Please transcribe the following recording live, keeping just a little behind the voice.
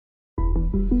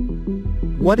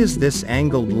What is this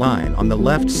angled line on the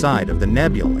left side of the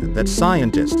nebula that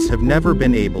scientists have never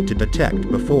been able to detect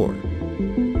before?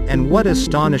 And what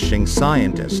astonishing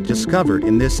scientists discovered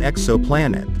in this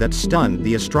exoplanet that stunned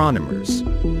the astronomers?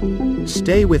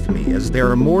 Stay with me as there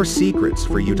are more secrets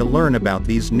for you to learn about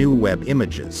these new Webb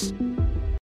images.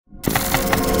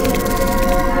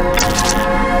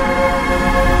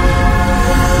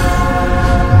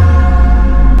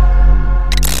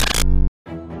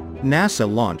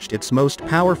 NASA launched its most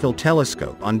powerful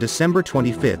telescope on December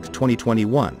 25,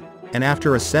 2021, and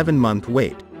after a 7-month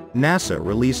wait, NASA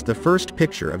released the first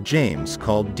picture of James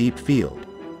called Deep Field.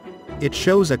 It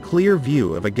shows a clear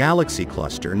view of a galaxy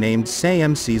cluster named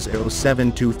SAMCS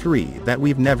 0723 that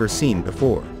we've never seen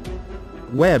before.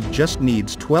 Webb just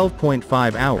needs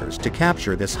 12.5 hours to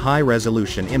capture this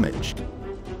high-resolution image.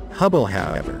 Hubble,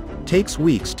 however, takes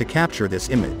weeks to capture this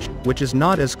image, which is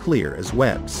not as clear as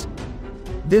Webb's.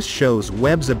 This shows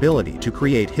Webb's ability to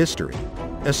create history.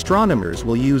 Astronomers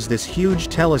will use this huge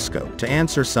telescope to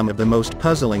answer some of the most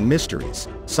puzzling mysteries,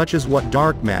 such as what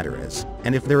dark matter is,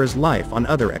 and if there is life on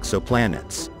other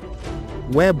exoplanets.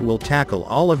 Webb will tackle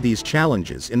all of these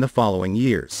challenges in the following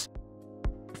years.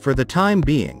 For the time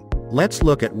being, let's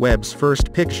look at Webb's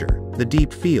first picture, the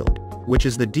Deep Field, which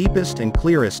is the deepest and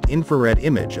clearest infrared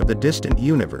image of the distant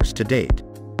universe to date.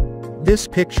 This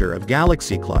picture of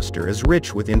galaxy cluster is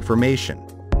rich with information.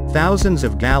 Thousands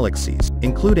of galaxies,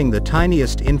 including the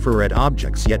tiniest infrared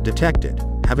objects yet detected,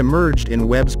 have emerged in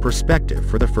Webb's perspective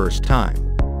for the first time.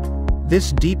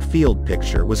 This deep field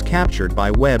picture was captured by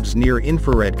Webb's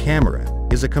near-infrared camera,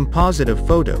 is a composite of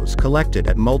photos collected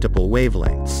at multiple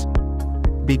wavelengths.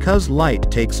 Because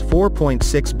light takes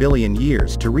 4.6 billion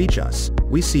years to reach us,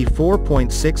 we see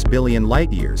 4.6 billion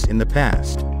light-years in the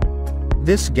past.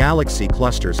 This galaxy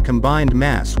cluster's combined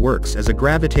mass works as a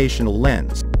gravitational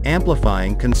lens,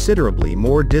 amplifying considerably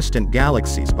more distant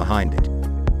galaxies behind it.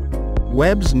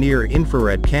 Webb's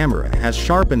near-infrared camera has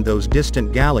sharpened those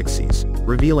distant galaxies,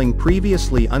 revealing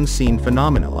previously unseen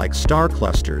phenomena like star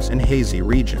clusters and hazy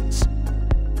regions.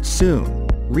 Soon,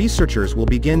 researchers will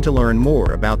begin to learn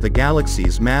more about the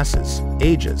galaxy's masses,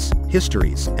 ages,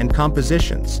 histories, and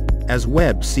compositions, as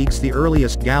Webb seeks the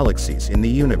earliest galaxies in the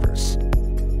universe.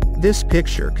 This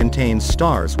picture contains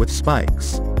stars with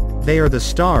spikes. They are the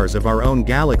stars of our own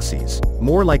galaxies,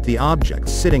 more like the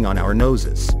objects sitting on our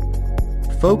noses.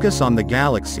 Focus on the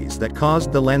galaxies that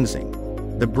caused the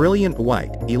lensing. The brilliant white,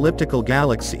 elliptical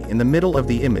galaxy in the middle of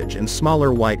the image and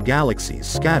smaller white galaxies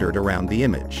scattered around the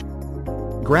image.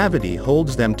 Gravity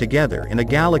holds them together in a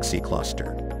galaxy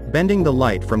cluster, bending the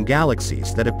light from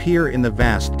galaxies that appear in the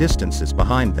vast distances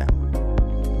behind them.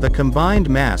 The combined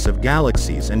mass of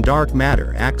galaxies and dark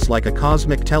matter acts like a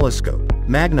cosmic telescope,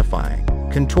 magnifying,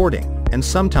 contorting, and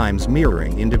sometimes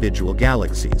mirroring individual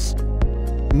galaxies.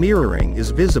 Mirroring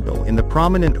is visible in the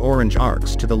prominent orange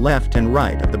arcs to the left and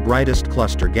right of the brightest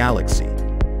cluster galaxy.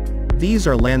 These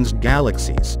are lensed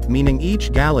galaxies, meaning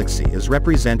each galaxy is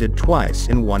represented twice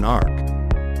in one arc.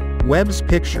 Webb's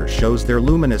picture shows their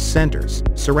luminous centers,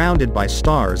 surrounded by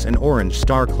stars and orange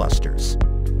star clusters.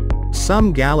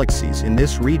 Some galaxies in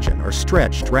this region are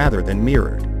stretched rather than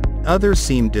mirrored. Others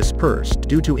seem dispersed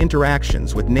due to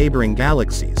interactions with neighboring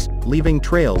galaxies, leaving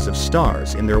trails of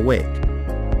stars in their wake.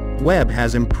 Webb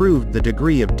has improved the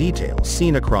degree of detail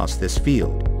seen across this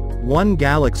field. One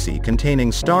galaxy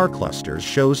containing star clusters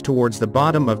shows towards the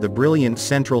bottom of the brilliant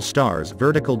central star's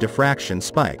vertical diffraction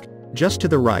spike, just to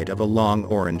the right of a long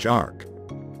orange arc.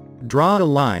 Draw a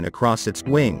line across its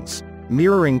wings,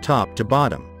 mirroring top to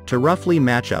bottom, to roughly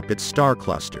match up its star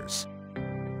clusters.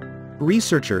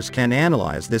 Researchers can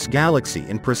analyze this galaxy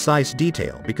in precise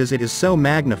detail because it is so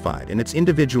magnified and its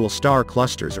individual star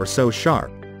clusters are so sharp,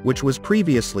 which was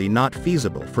previously not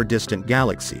feasible for distant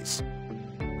galaxies.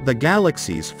 The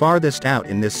galaxies farthest out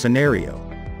in this scenario,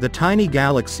 the tiny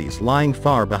galaxies lying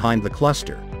far behind the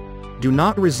cluster, do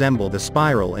not resemble the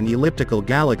spiral and elliptical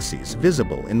galaxies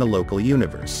visible in the local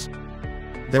universe.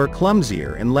 They're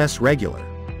clumsier and less regular.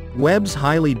 Webb's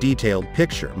highly detailed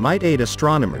picture might aid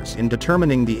astronomers in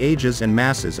determining the ages and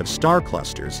masses of star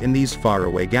clusters in these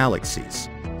faraway galaxies.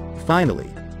 Finally,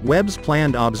 Webb's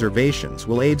planned observations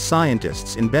will aid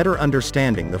scientists in better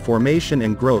understanding the formation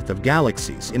and growth of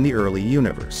galaxies in the early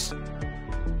universe.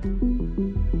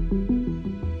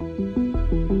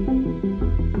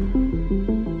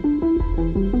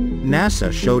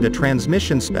 NASA showed a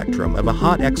transmission spectrum of a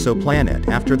hot exoplanet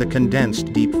after the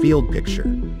condensed deep field picture.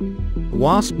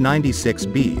 WASP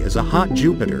 96b is a hot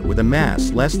Jupiter with a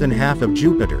mass less than half of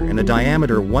Jupiter and a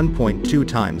diameter 1.2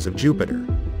 times of Jupiter.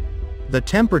 The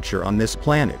temperature on this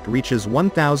planet reaches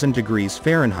 1000 degrees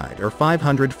Fahrenheit or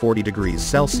 540 degrees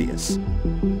Celsius.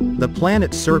 The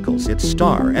planet circles its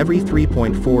star every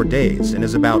 3.4 days and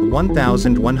is about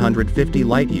 1,150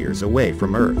 light-years away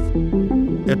from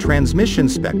Earth. A transmission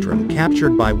spectrum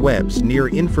captured by Webb's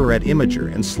near-infrared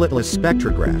imager and slitless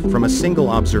spectrograph from a single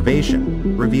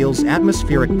observation reveals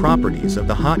atmospheric properties of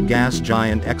the hot gas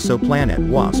giant exoplanet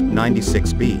WASP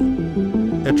 96b.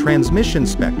 A transmission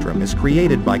spectrum is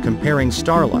created by comparing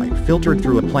starlight filtered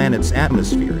through a planet's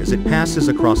atmosphere as it passes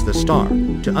across the star,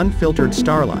 to unfiltered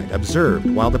starlight observed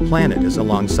while the planet is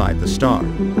alongside the star.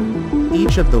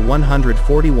 Each of the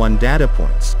 141 data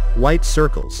points, white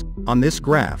circles, on this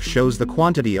graph shows the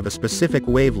quantity of a specific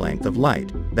wavelength of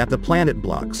light that the planet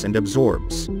blocks and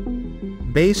absorbs.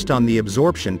 Based on the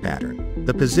absorption pattern,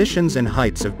 the positions and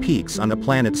heights of peaks on a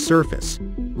planet's surface,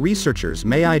 researchers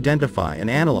may identify and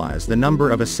analyze the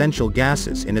number of essential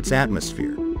gases in its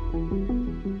atmosphere.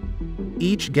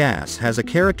 Each gas has a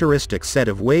characteristic set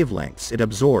of wavelengths it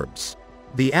absorbs.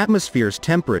 The atmosphere's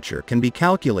temperature can be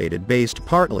calculated based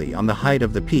partly on the height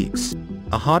of the peaks.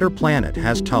 A hotter planet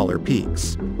has taller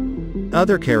peaks.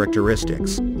 Other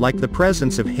characteristics, like the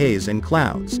presence of haze and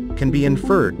clouds, can be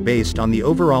inferred based on the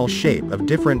overall shape of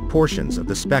different portions of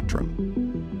the spectrum.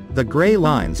 The gray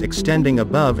lines extending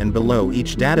above and below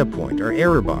each data point are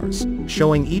error bars,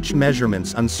 showing each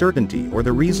measurement's uncertainty or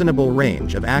the reasonable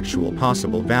range of actual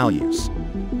possible values.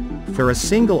 For a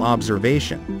single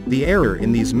observation, the error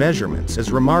in these measurements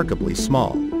is remarkably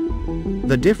small.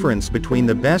 The difference between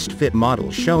the best fit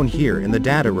model shown here in the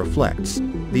data reflects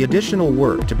the additional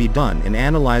work to be done in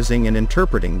analyzing and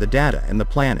interpreting the data and the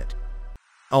planet.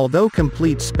 Although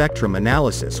complete spectrum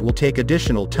analysis will take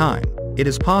additional time, it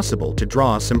is possible to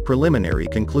draw some preliminary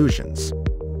conclusions.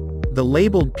 The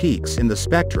labeled peaks in the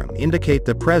spectrum indicate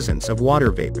the presence of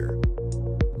water vapor.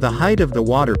 The height of the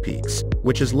water peaks,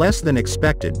 which is less than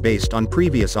expected based on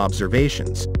previous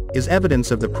observations, is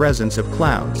evidence of the presence of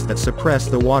clouds that suppress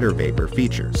the water vapor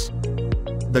features.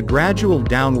 The gradual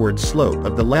downward slope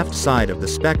of the left side of the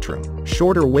spectrum,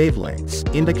 shorter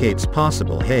wavelengths, indicates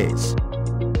possible haze.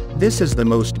 This is the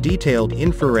most detailed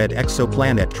infrared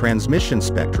exoplanet transmission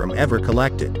spectrum ever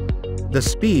collected. The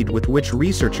speed with which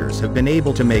researchers have been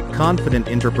able to make confident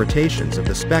interpretations of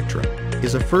the spectrum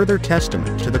is a further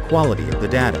testament to the quality of the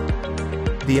data.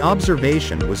 The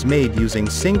observation was made using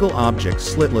single-object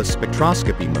slitless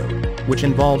spectroscopy mode, which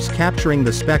involves capturing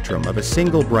the spectrum of a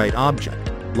single bright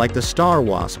object, like the star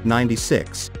WASP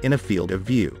 96, in a field of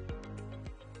view.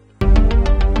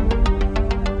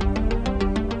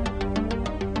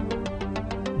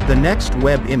 The next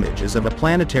Webb image is of a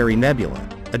planetary nebula,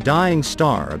 a dying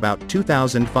star about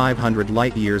 2,500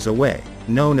 light-years away,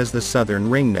 known as the Southern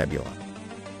Ring Nebula.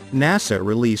 NASA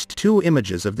released two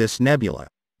images of this nebula,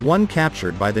 one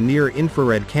captured by the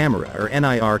Near-Infrared Camera or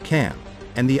NIR-CAM,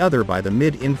 and the other by the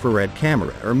Mid-Infrared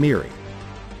Camera or MIRI.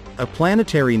 A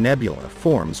planetary nebula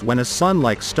forms when a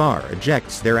Sun-like star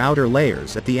ejects their outer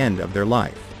layers at the end of their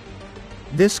life.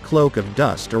 This cloak of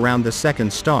dust around the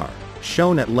second star,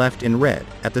 shown at left in red,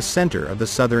 at the center of the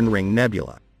Southern Ring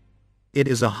Nebula. It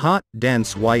is a hot,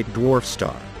 dense white dwarf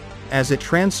star. As it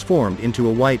transformed into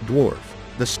a white dwarf,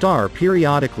 the star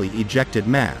periodically ejected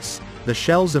mass, the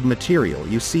shells of material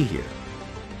you see here.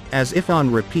 As if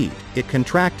on repeat, it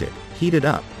contracted, heated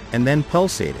up, and then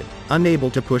pulsated, unable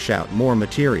to push out more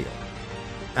material.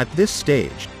 At this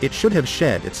stage, it should have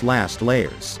shed its last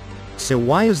layers. So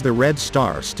why is the red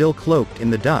star still cloaked in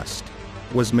the dust?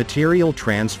 Was material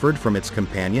transferred from its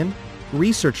companion?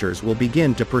 Researchers will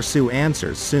begin to pursue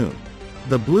answers soon.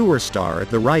 The bluer star at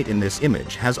the right in this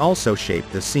image has also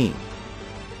shaped the scene.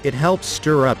 It helps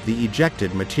stir up the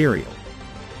ejected material.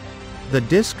 The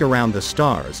disk around the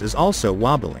stars is also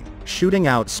wobbling, shooting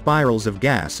out spirals of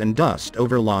gas and dust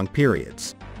over long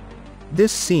periods.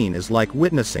 This scene is like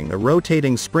witnessing a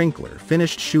rotating sprinkler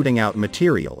finished shooting out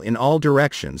material in all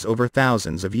directions over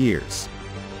thousands of years.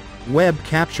 Webb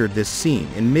captured this scene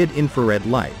in mid-infrared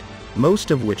light,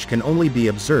 most of which can only be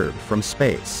observed from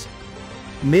space.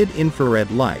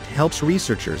 Mid-infrared light helps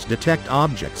researchers detect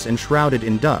objects enshrouded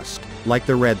in dust, like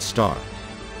the red star.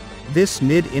 This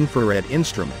mid-infrared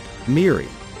instrument, MIRI,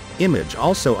 image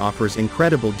also offers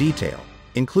incredible detail,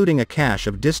 including a cache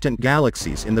of distant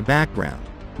galaxies in the background.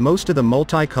 Most of the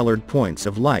multicolored points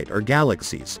of light are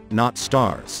galaxies, not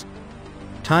stars.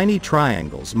 Tiny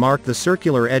triangles mark the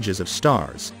circular edges of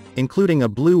stars, including a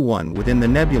blue one within the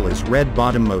nebula's red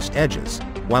bottommost edges,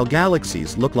 while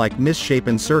galaxies look like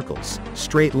misshapen circles,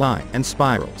 straight line and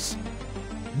spirals.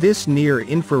 This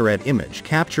near-infrared image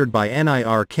captured by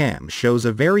NIR-CAM shows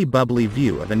a very bubbly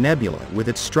view of a nebula with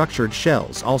its structured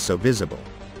shells also visible.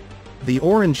 The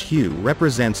orange hue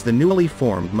represents the newly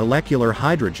formed molecular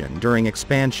hydrogen during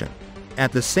expansion.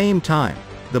 At the same time,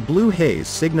 the blue haze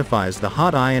signifies the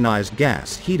hot ionized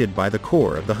gas heated by the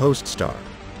core of the host star.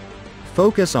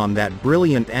 Focus on that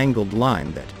brilliant angled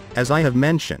line that, as I have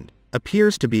mentioned,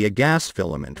 appears to be a gas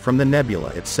filament from the nebula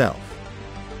itself.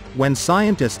 When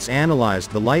scientists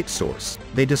analyzed the light source,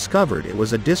 they discovered it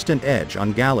was a distant edge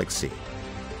on galaxy.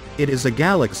 It is a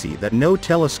galaxy that no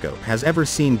telescope has ever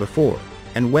seen before,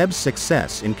 and Webb's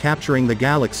success in capturing the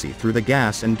galaxy through the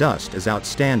gas and dust is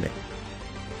outstanding.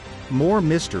 More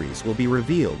mysteries will be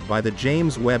revealed by the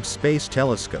James Webb Space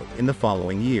Telescope in the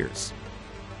following years.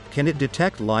 Can it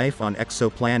detect life on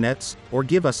exoplanets, or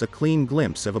give us a clean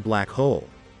glimpse of a black hole?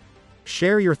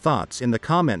 Share your thoughts in the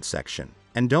comment section,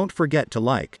 and don't forget to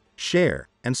like, share,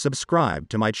 and subscribe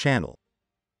to my channel.